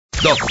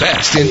The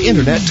best in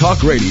Internet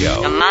talk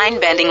radio. A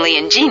mind-bendingly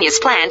ingenious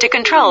plan to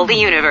control the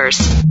universe.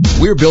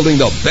 We're building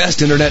the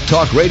best Internet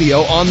talk radio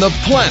on the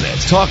planet.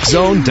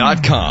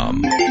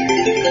 TalkZone.com.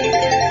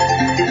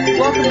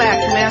 Welcome back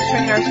to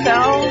Mastering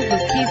Ourselves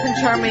with Keith and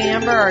Charmy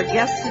Amber. Our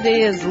guest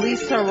today is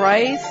Lisa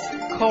Rice,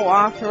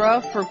 co-author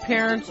of For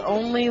Parents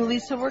Only.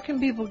 Lisa, where can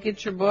people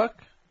get your book?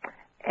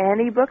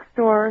 Any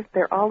bookstores.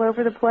 They're all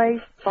over the place.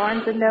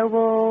 Barnes &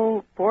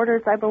 Noble,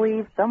 Borders, I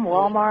believe, some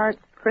Walmarts,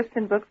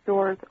 Christian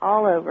bookstores,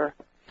 all over.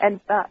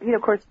 And,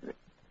 of course,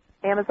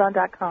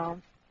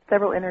 Amazon.com,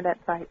 several Internet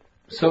sites.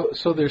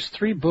 So there's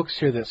three books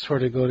here that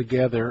sort of go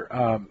together.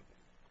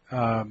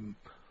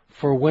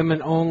 For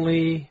women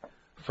only,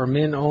 for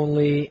men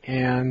only,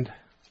 and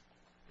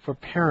for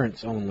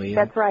parents only.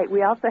 That's right.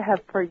 We also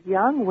have for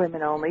young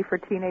women only, for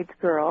teenage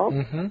girls.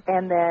 Mm-hmm.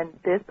 And then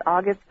this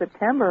August,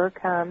 September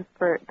comes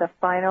for the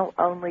final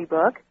only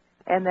book,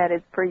 and that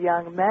is for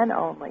young men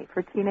only,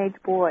 for teenage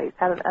boys,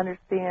 how to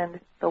understand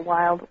the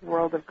wild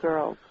world of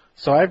girls.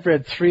 So I've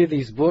read three of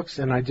these books,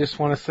 and I just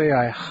want to say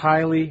I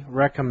highly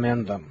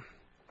recommend them.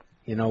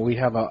 You know, we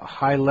have a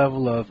high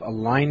level of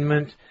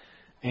alignment,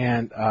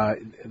 and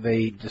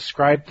they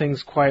describe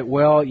things quite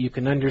well. You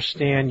can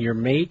understand your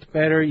mate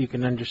better. You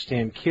can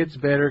understand kids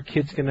better.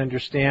 Kids can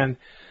understand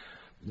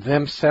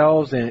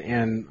themselves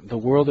and the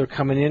world they're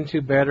coming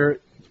into better.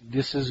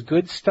 This is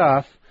good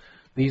stuff.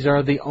 These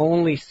are the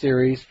only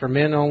series, for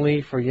men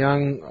only, for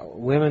young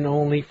women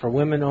only, for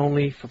women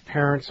only, for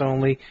parents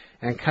only,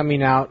 and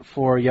coming out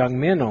for young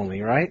men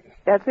only, right?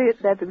 That's it.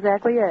 That's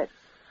exactly it.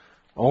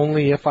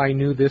 Only if I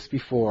knew this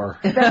before.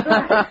 That's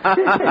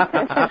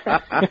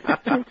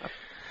right.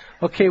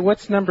 Okay,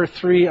 what's number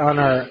 3 on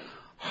our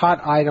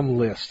hot item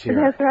list here?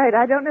 That's right.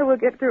 I don't know we'll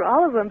get through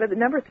all of them, but the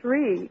number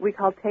 3 we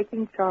call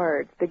taking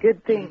charge, the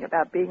good thing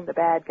about being the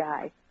bad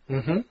guy.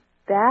 Mm-hmm.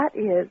 That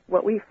is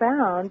what we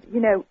found.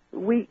 You know,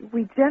 we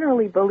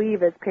generally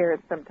believe as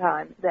parents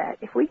sometimes that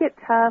if we get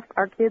tough,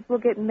 our kids will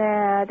get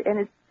mad, and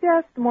it's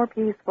just more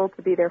peaceful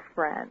to be their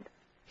friend.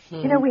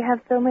 You know, we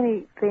have so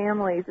many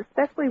families,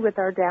 especially with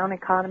our down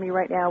economy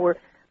right now, where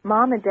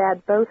mom and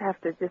dad both have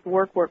to just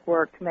work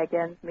to make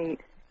ends meet.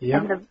 Yeah.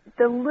 And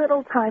the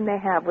little time they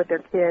have with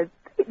their kids,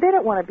 they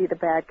don't want to be the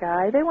bad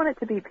guy. They want it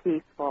to be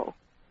peaceful.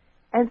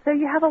 And so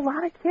you have a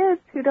lot of kids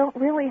who don't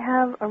really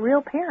have a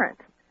real parent.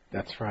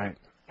 That's right.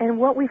 And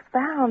what we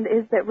found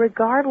is that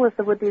regardless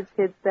of what these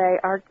kids say,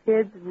 our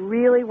kids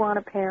really want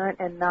a parent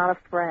and not a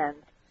friend.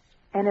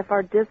 And if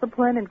our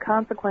discipline and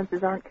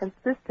consequences aren't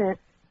consistent,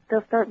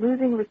 they'll start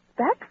losing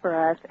respect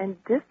for us and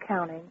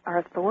discounting our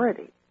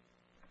authority.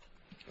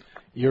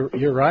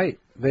 You're right.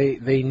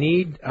 They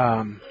need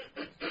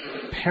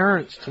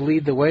parents to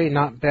lead the way,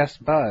 not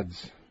best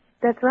buds.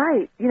 That's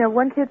right. You know,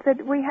 one kid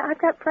said, I've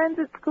got friends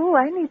at school.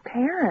 I need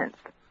parents.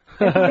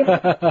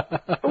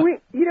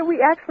 We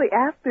actually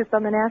asked this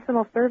on the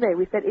national survey.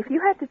 We said, if you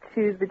had to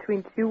choose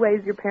between two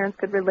ways your parents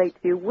could relate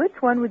to you, which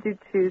one would you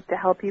choose to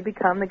help you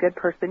become the good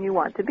person you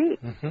want to be?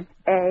 Mm-hmm.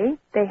 A,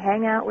 they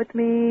hang out with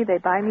me, they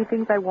buy me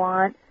things I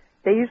want,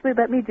 they usually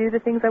let me do the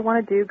things I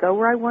want to do, go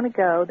where I want to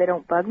go, they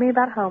don't bug me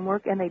about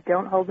homework, and they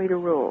don't hold me to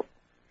rules.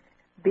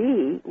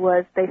 B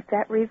was they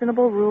set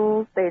reasonable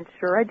rules, they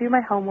ensure I do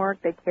my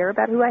homework, they care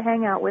about who I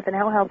hang out with and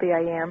how healthy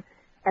I am,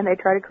 and they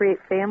try to create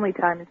family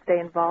time and stay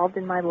involved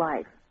in my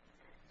life.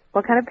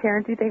 What kind of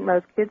parent do you think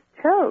most kids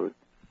chose?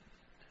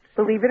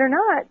 Believe it or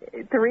not,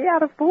 3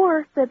 out of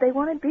 4 said they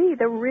want to be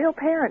the real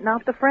parent,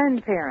 not the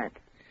friend parent.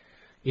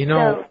 You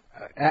know,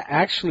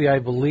 actually, I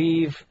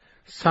believe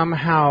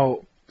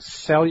somehow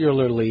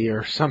cellularly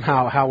or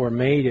somehow how we're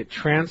made, it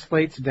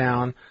translates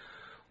down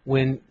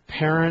when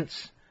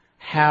parents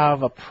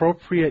have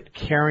appropriate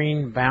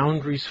caring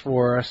boundaries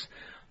for us.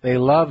 They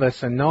love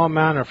us, and no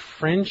amount of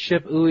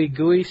friendship,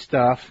 ooey-gooey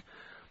stuff,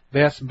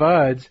 best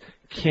buds,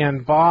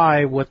 can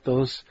buy what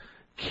those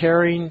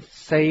caring,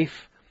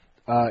 safe,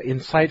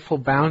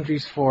 insightful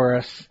boundaries for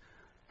us.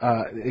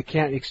 It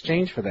can't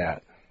exchange for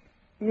that.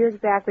 You're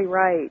exactly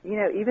right. You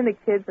know, even the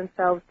kids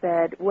themselves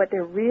said what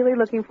they're really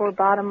looking for,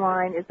 bottom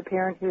line, is a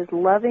parent who is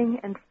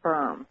loving and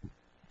firm.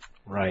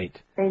 Right.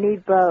 They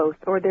need both,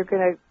 or they're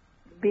going to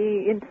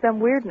be in some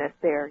weirdness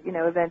there, you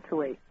know,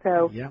 eventually.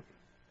 So Yep.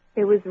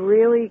 It was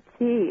really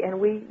key, and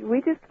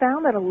we just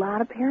found that a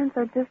lot of parents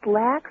are just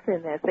lax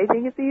in this. They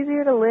think it's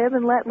easier to live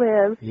and let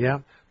live. Yeah.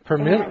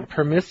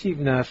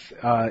 Permissiveness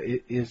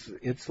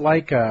it's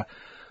like a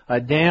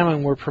dam,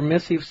 and we're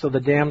permissive, so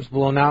the dam's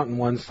blown out on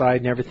one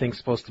side and everything's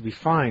supposed to be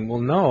fine. Well,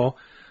 no.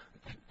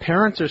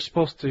 Parents are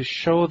supposed to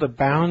show the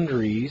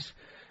boundaries,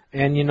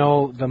 and, you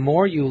know, the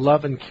more you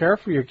love and care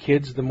for your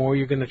kids, the more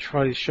you're going to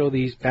try to show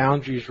these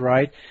boundaries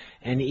right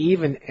and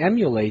even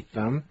emulate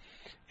them.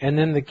 And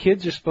then the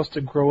kids are supposed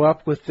to grow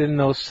up within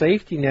those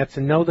safety nets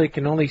and know they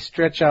can only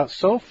stretch out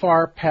so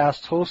far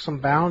past wholesome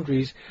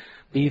boundaries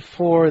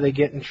before they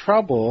get in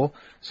trouble.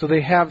 So they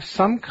have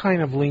some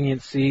kind of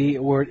leniency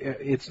where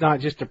it's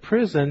not just a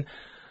prison,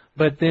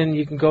 but then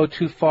you can go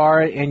too far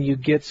and you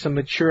get some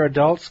mature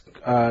adults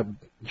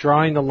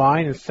drawing the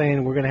line and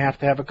saying we're going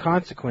to have a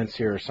consequence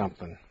here or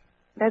something.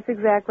 That's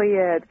exactly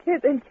it.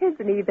 Kids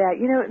need that.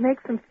 You know, it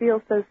makes them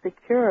feel so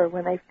secure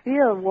when they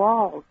feel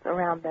walls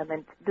around them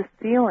and the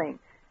ceiling,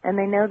 and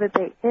they know that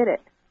they hit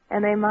it.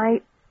 And they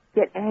might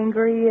get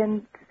angry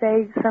and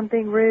say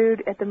something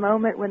rude at the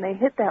moment when they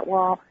hit that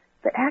wall,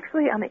 but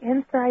actually on the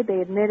inside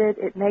they admit it.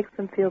 It makes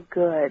them feel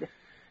good.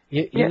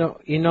 You know,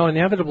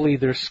 inevitably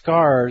there's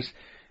scars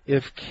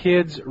if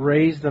kids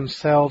raise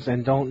themselves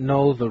and don't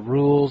know the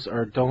rules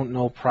or don't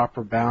know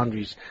proper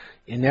boundaries.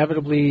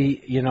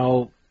 Inevitably, you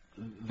know,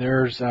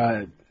 there's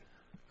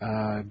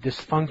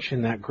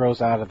dysfunction that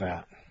grows out of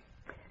that.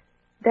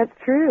 That's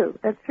true.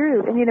 That's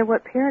true. And you know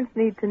what parents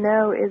need to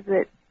know is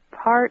that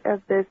part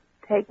of this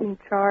taking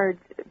charge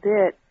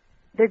bit,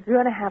 they're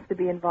going to have to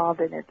be involved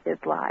in their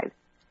kids' lives.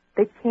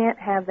 They can't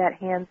have that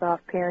hands-off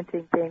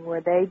parenting thing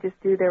where they just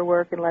do their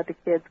work and let the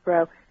kids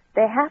grow.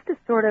 They have to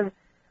sort of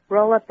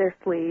roll up their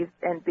sleeves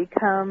and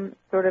become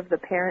sort of the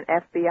parent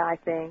FBI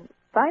thing,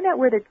 find out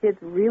where their kids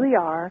really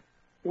are,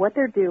 what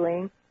they're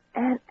doing,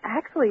 and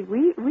actually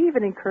we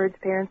even encourage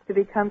parents to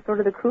become sort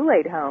of the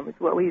Kool-Aid home is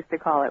what we used to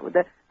call it,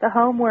 the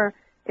home where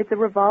it's a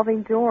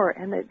revolving door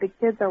and the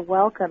kids are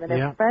welcome and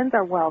their friends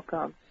are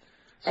welcome.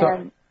 So,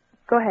 and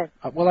go ahead.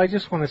 Well, I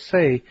just want to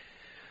say,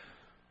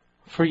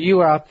 for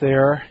you out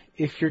there,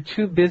 if you're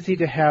too busy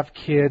to have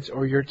kids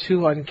or you're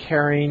too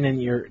uncaring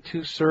and you're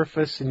too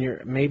surface and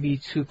you're maybe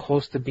too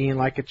close to being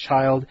like a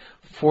child,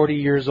 40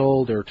 years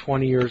old or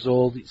 20 years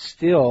old,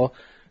 still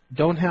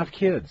don't have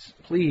kids.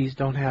 Please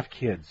don't have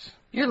kids.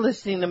 You're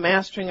listening to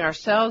Mastering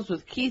Ourselves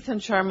with Keith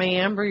and Charmaine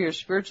Amber, your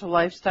spiritual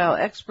lifestyle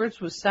experts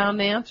with sound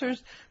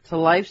answers to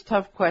life's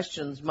tough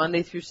questions,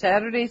 Monday through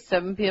Saturday,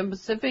 7 p.m.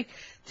 Pacific,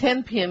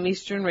 10 p.m.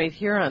 Eastern, right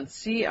here on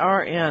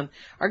CRN.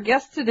 Our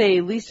guest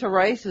today, Lisa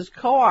Rice, is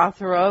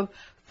co-author of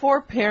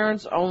For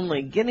Parents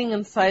Only, Getting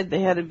Inside the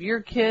Head of Your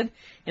Kid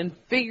and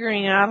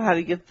Figuring Out How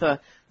to Get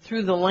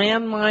through the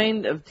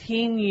landmine of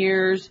teen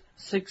years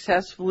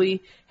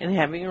successfully and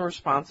having a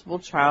responsible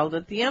child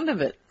at the end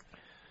of it.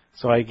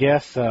 So I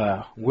guess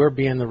we're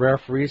being the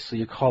referees, so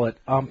you call it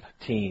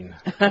umpteen.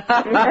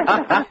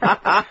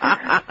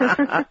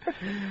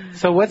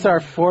 So what's our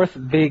fourth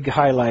big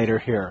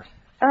highlighter here?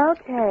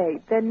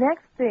 Okay, the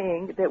next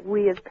thing that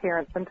we as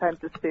parents sometimes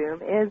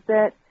assume is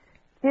that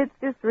kids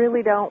just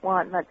really don't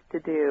want much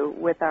to do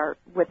with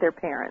their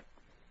parents.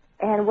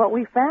 And what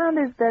we found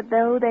is that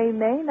though they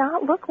may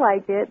not look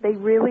like it, they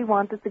really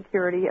want the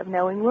security of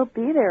knowing we'll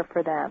be there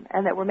for them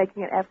and that we're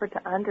making an effort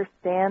to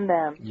understand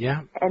them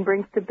and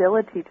bring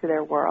stability to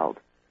their world.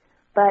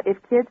 But if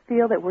kids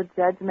feel that we're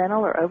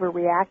judgmental or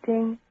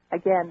overreacting,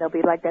 again, they'll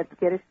be like that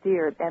skittish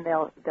deer and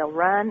they'll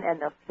run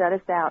and they'll shut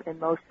us out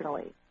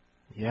emotionally.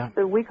 Yeah.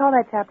 So we call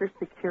that chapter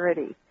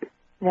security.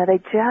 Now, they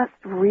just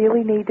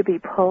really need to be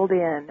pulled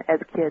in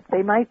as kids.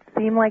 They might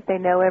seem like they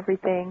know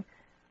everything,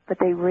 but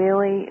they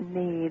really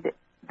need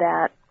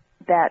that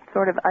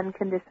sort of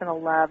unconditional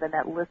love and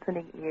that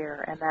listening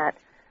ear and that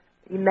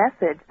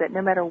message that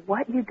no matter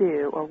what you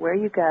do or where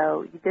you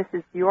go, this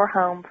is your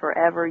home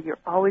forever. You're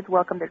always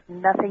welcome. There's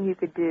nothing you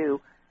could do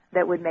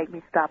that would make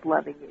me stop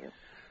loving you.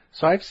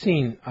 So I've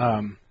seen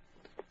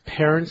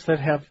parents that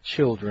have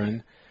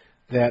children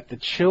that the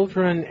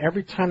children,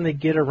 every time they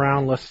get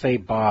around, let's say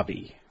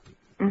Bobby,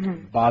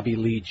 Bobby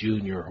Lee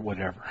Jr. or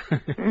whatever,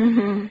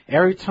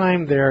 every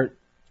time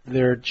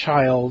their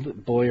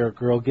child, boy or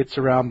girl, gets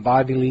around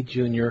Bobby Lee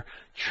Jr.,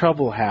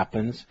 trouble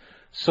happens.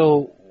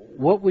 So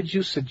what would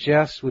you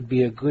suggest would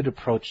be a good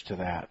approach to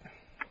that?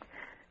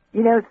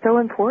 You know, it's so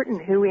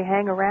important who we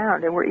hang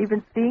around, and we're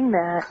even seeing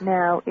that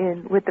now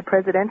with the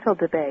presidential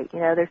debate. You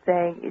know, they're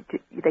saying,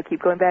 they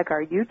keep going back,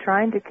 are you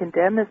trying to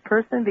condemn this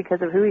person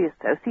because of who he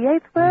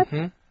associates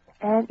with?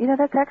 And, you know,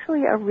 that's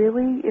actually a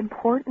really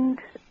important,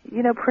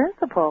 you know,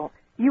 principle.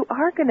 You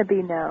are going to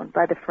be known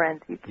by the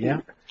friends you keep. Yeah.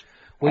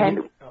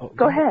 Well,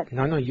 go ahead.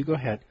 No, you go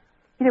ahead.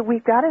 You know,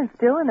 we've got to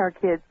instill in our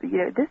kids, you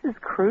know, this is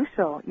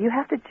crucial. You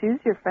have to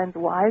choose your friends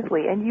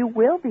wisely, and you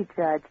will be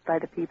judged by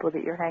the people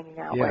that you're hanging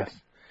out with.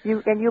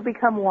 You'll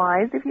become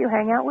wise if you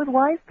hang out with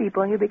wise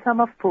people, and you become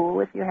a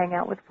fool if you hang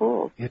out with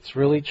fools. It's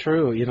really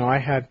true. You know, I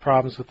had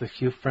problems with a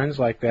few friends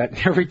like that. And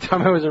every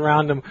time I was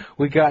around them,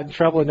 we got in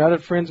trouble. And other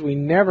friends, we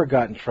never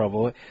got in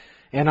trouble.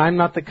 And I'm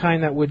not the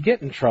kind that would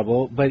get in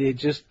trouble, but it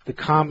just the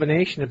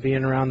combination of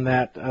being around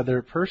that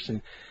other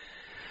person.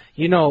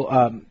 You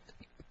know,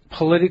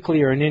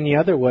 politically or in any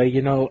other way,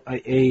 you know,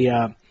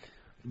 a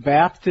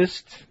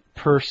Baptist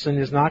person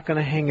is not going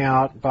to hang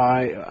out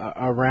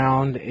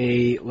around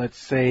let's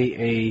say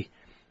a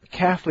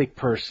Catholic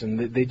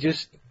person. They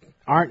just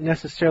aren't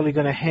necessarily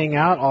going to hang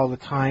out all the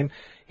time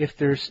if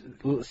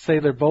let's say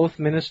they're both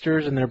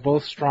ministers and they're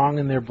both strong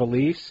in their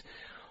beliefs,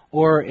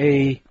 or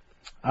a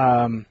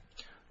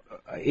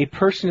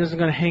person isn't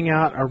going to hang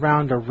out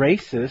around a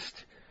racist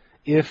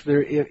if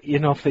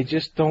they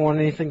just don't want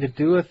anything to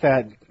do with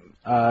that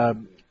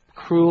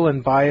cruel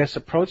and biased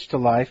approach to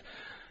life.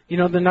 You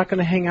know, they're not going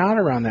to hang out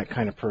around that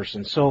kind of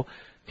person. So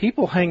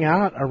people hang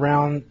out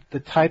around the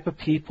type of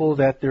people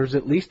that there's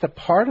at least a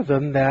part of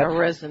them that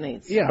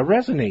resonates. Yeah,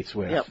 resonates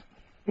with. Yep.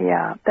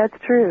 Yeah, that's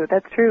true.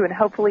 That's true. And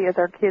hopefully as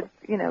our kids,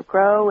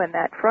 grow and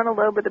that frontal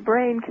lobe of the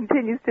brain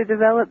continues to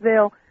develop,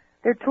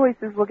 their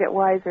choices will get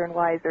wiser and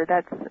wiser.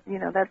 That's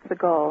the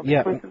goal.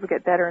 Yeah. Their choices will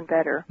get better and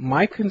better.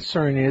 My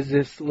concern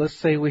is let's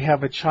say we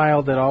have a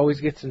child that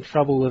always gets in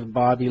trouble with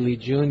Bobby Lee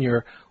Jr.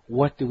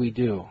 What do we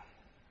do?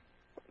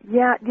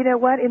 Yeah, you know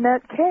what? In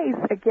that case,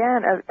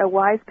 again, a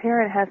wise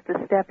parent has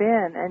to step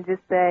in and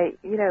just say,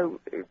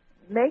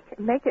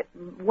 make it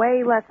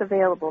way less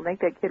available.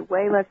 Make that kid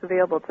way less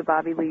available to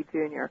Bobby Lee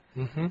Jr.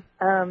 Mm-hmm.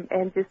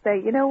 And just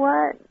say, you know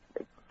what,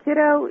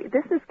 kiddo,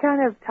 this is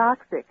kind of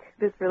toxic,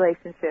 this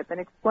relationship, and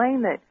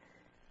explain that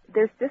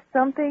there's just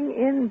something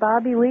in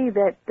Bobby Lee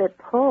that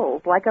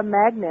pulls like a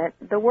magnet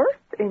the worst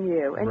in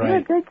you. And You're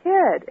a good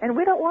kid, and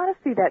we don't want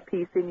to see that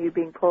piece in you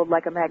being pulled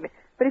like a magnet.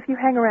 But if you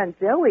hang around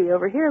Joey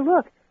over here,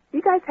 look,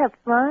 you guys have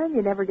fun,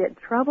 you never get in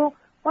trouble.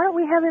 Why don't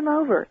we have him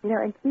over,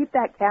 and keep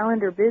that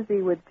calendar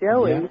busy with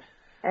Joey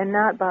and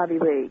not Bobby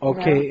Lee.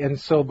 Okay, and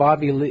so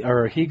Bobby Lee,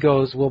 or he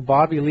goes, well,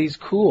 Bobby Lee's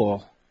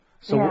cool.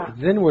 So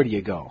then where do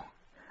you go?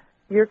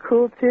 You're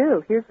cool,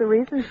 too. Here's the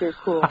reasons you're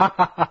cool.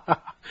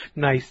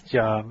 Nice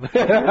job.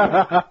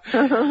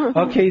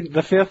 Okay,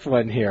 the fifth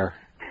one here.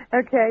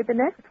 Okay, the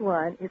next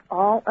one is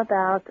all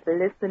about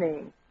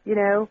listening.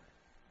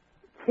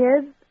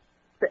 Kids,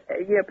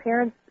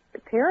 parents,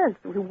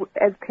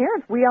 as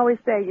parents, we always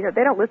say,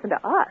 they don't listen to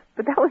us,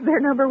 but that was their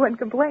number one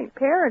complaint.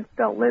 Parents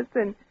don't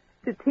listen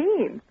to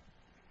teens.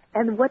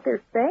 And what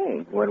they're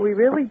saying, when we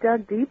really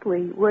dug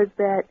deeply, was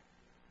that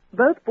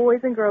both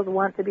boys and girls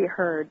want to be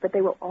heard, but they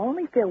will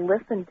only feel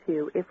listened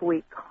to if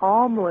we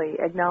calmly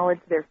acknowledge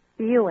their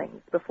feelings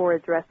before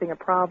addressing a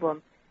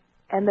problem.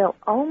 And they'll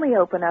only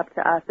open up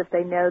to us if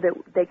they know that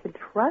they can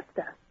trust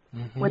us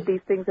with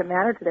these things that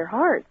matter to their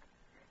hearts.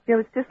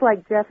 It's just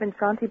like Jeff and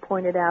Shanti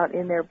pointed out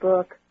in their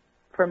book,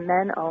 For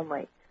Men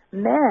Only.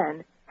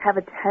 Men have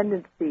a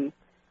tendency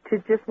to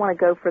just want to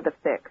go for the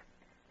fix.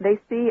 They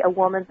see a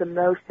woman's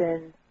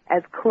emotions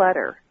as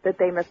clutter that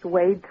they must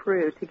wade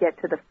through to get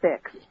to the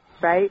fix,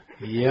 right?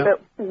 Yep.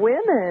 But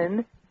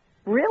women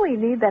really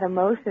need that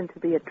emotion to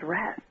be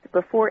addressed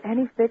before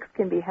any fix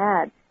can be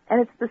had. And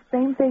it's the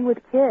same thing with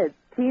kids.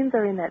 Teens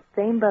are in that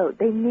same boat.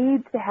 They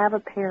need to have a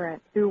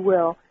parent who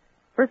will,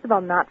 first of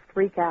all, not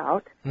freak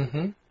out.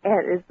 Mm-hmm.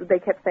 And they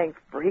kept saying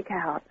freak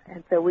out.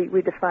 And so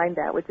we defined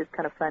that, which is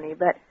kind of funny.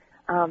 But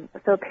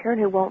so a parent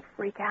who won't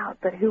freak out,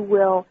 but who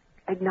will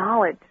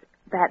acknowledge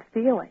that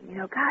feeling.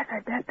 Gosh,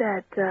 I bet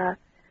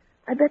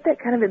that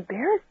kind of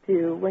embarrassed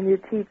you when your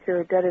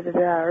teacher da-da-da-da,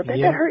 or I bet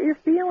that hurt your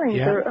feelings,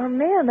 or, oh,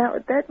 man,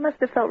 that must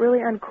have felt really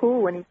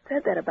uncool when he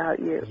said that about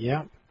you.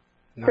 Yeah.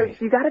 Nice.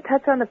 So you got to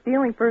touch on the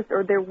feeling first,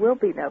 or there will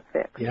be no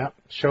fix. Yeah.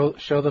 Show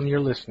them you're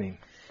listening.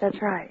 That's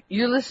right.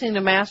 You're listening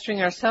to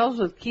Mastering Ourselves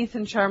with Keith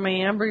and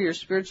Charmaine Amber, your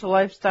spiritual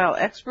lifestyle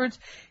experts,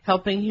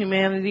 helping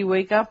humanity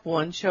wake up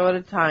one show at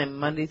a time,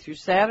 Monday through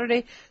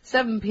Saturday,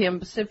 7 p.m.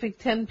 Pacific,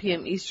 10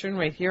 p.m. Eastern,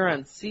 right here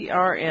on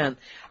CRN.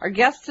 Our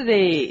guest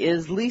today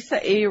is Lisa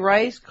A.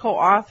 Rice,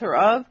 co-author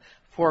of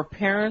For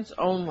Parents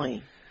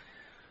Only.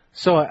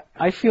 So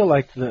I feel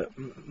like the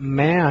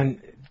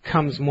man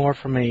comes more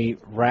from a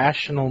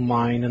rational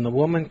mind, and the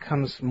woman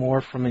comes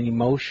more from an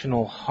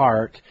emotional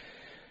heart.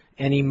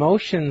 And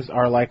emotions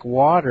are like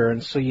water,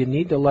 and so you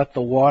need to let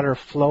the water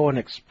flow and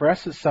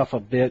express itself a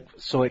bit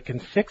so it can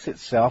fix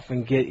itself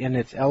and get in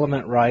its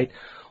element right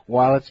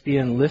while it's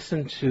being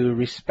listened to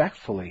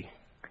respectfully.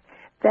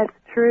 That's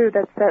true.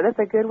 That's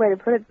a good way to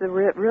put it. It's a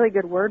really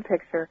good word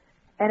picture.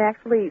 And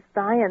actually,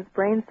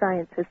 brain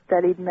science has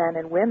studied men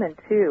and women,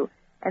 too.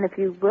 And if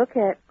you look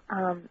at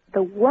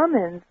the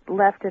woman's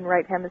left and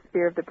right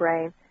hemisphere of the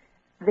brain,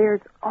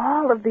 there's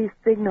all of these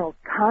signals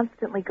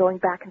constantly going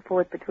back and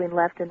forth between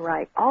left and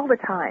right all the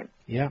time.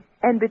 Yeah.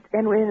 And with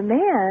a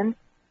man,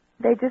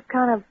 they just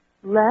kind of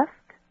left,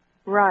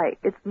 right.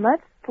 It's much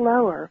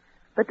slower,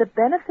 but the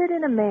benefit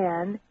in a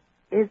man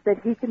is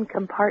that he can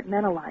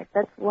compartmentalize.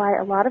 That's why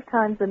a lot of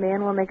times a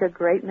man will make a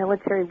great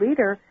military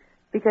leader,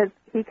 because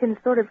he can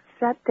sort of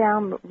shut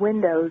down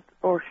windows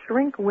or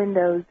shrink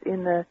windows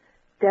in the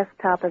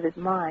desktop of his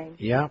mind,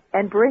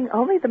 and bring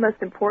only the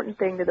most important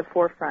thing to the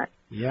forefront.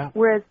 Yeah.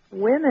 Whereas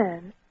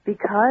women,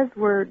 because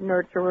we're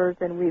nurturers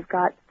and we've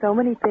got so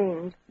many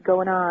things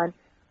going on,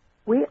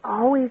 we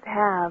always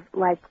have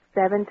like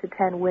 7 to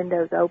 10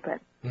 windows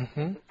open.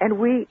 Mm-hmm. And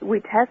we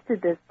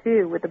tested this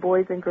too with the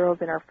boys and girls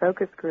in our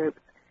focus groups.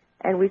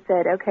 And we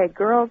said, okay,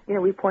 girls,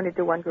 we pointed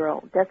to one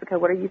girl, Jessica,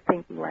 what are you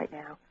thinking right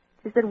now?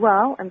 She said,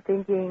 well, I'm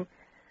thinking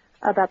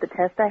about the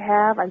test I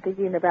have. I'm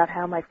thinking about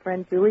how my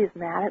friend Julie is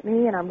mad at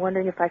me, and I'm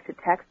wondering if I should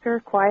text her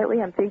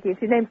quietly. I'm thinking,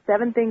 she named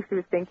 7 things she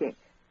was thinking.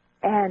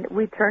 And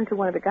we turned to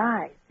one of the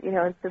guys,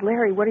 and said,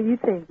 Larry, what are you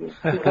thinking?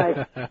 He's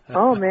like,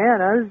 oh, man,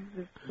 I was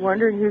just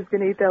wondering who's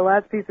going to eat that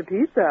last piece of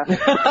pizza.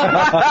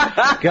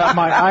 Got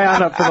my eye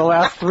on it for the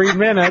last 3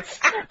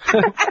 minutes.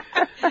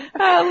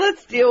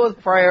 Let's deal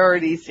with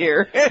priorities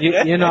here.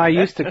 You know, I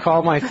used to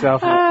call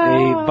myself a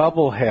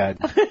bubblehead.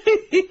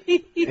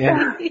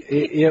 And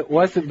it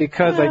wasn't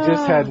because I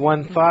just had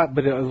one thought,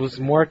 but it was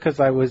more because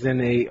I was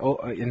in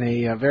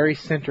a very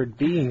centered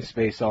being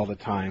space all the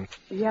time.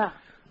 Yeah.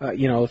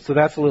 You know, so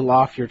that's a little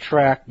off your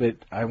track, but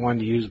I wanted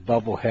to use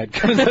bubblehead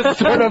because it's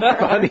sort of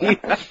funny.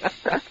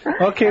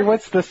 Okay,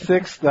 what's the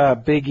sixth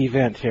big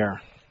event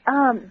here?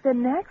 The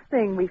next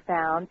thing we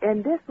found,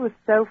 and this was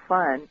so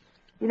fun,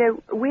 you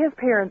know, we as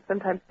parents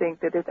sometimes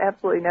think that there's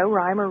absolutely no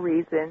rhyme or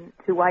reason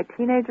to why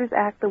teenagers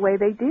act the way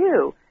they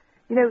do.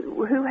 You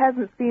know, who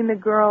hasn't seen the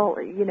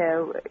girl, you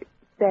know,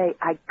 say,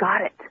 I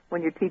got it,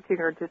 when you're teaching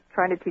her, just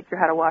trying to teach her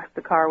how to wash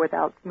the car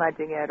without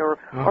smudging it, or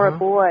a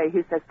boy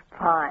who says,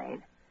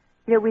 fine.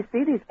 You know, we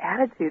see these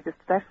attitudes,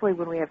 especially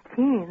when we have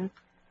teens,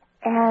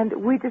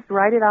 and we just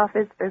write it off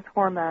as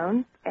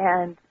hormones,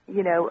 and,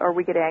 you know, or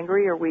we get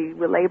angry, or we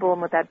label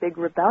them with that big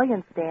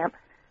rebellion stamp.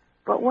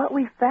 But what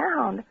we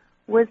found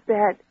was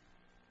that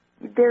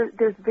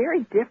there's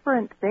very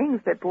different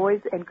things that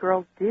boys and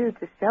girls do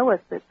to show us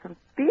that some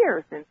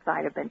fears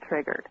inside have been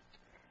triggered.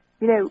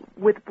 You know,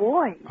 with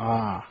boys,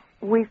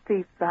 we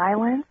see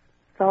silence,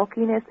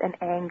 sulkiness, and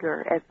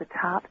anger as the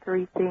top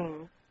three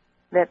things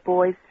that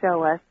boys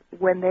show us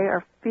when they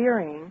are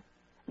fearing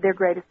their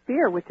greatest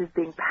fear, which is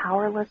being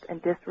powerless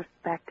and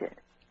disrespected.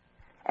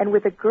 And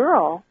with a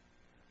girl,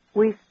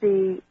 we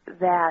see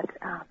that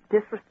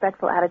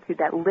disrespectful attitude,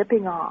 that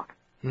lipping off.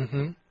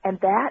 Mm-hmm. And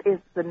that is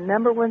the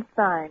number one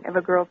sign of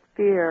a girl's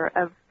fear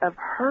of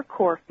her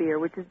core fear,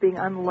 which is being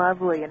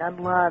unlovely and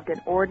unloved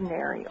and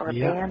ordinary or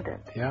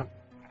abandoned. Yeah.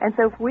 And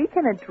so if we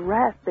can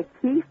address the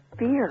key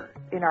fears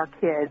in our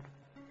kids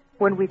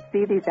when we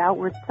see these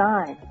outward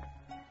signs,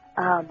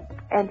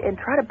 and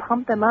try to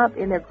pump them up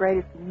in their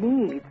greatest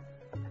needs,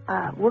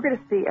 we're going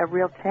to see a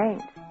real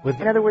change.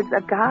 In other words,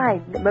 a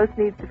guy most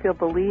needs to feel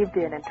believed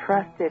in and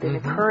trusted and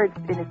encouraged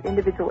in his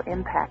individual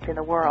impact in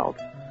the world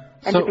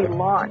and to be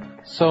launched.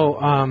 So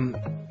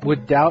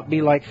would doubt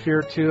be like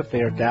fear, too, if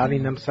they are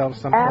doubting themselves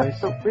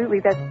someplace? Absolutely.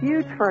 That's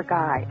huge for a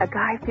guy. A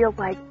guy feels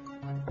like,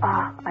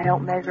 I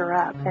don't measure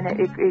up, and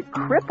it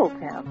cripples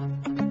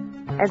him.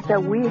 And so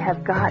we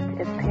have got,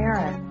 as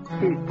parents,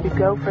 to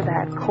go for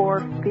that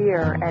core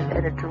fear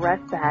and address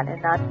that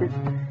and not just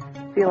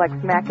feel like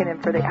smacking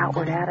him for the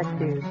outward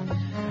attitude.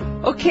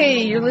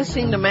 Okay, you're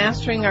listening to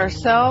Mastering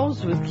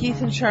Ourselves with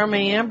Keith and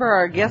Charmaine Amber.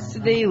 Our guest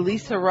today,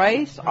 Lisa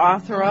Rice,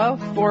 co-author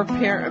of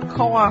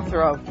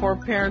For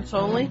Parents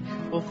Only.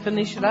 We'll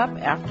finish it up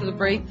after the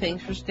break.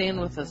 Thanks for staying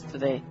with us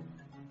today.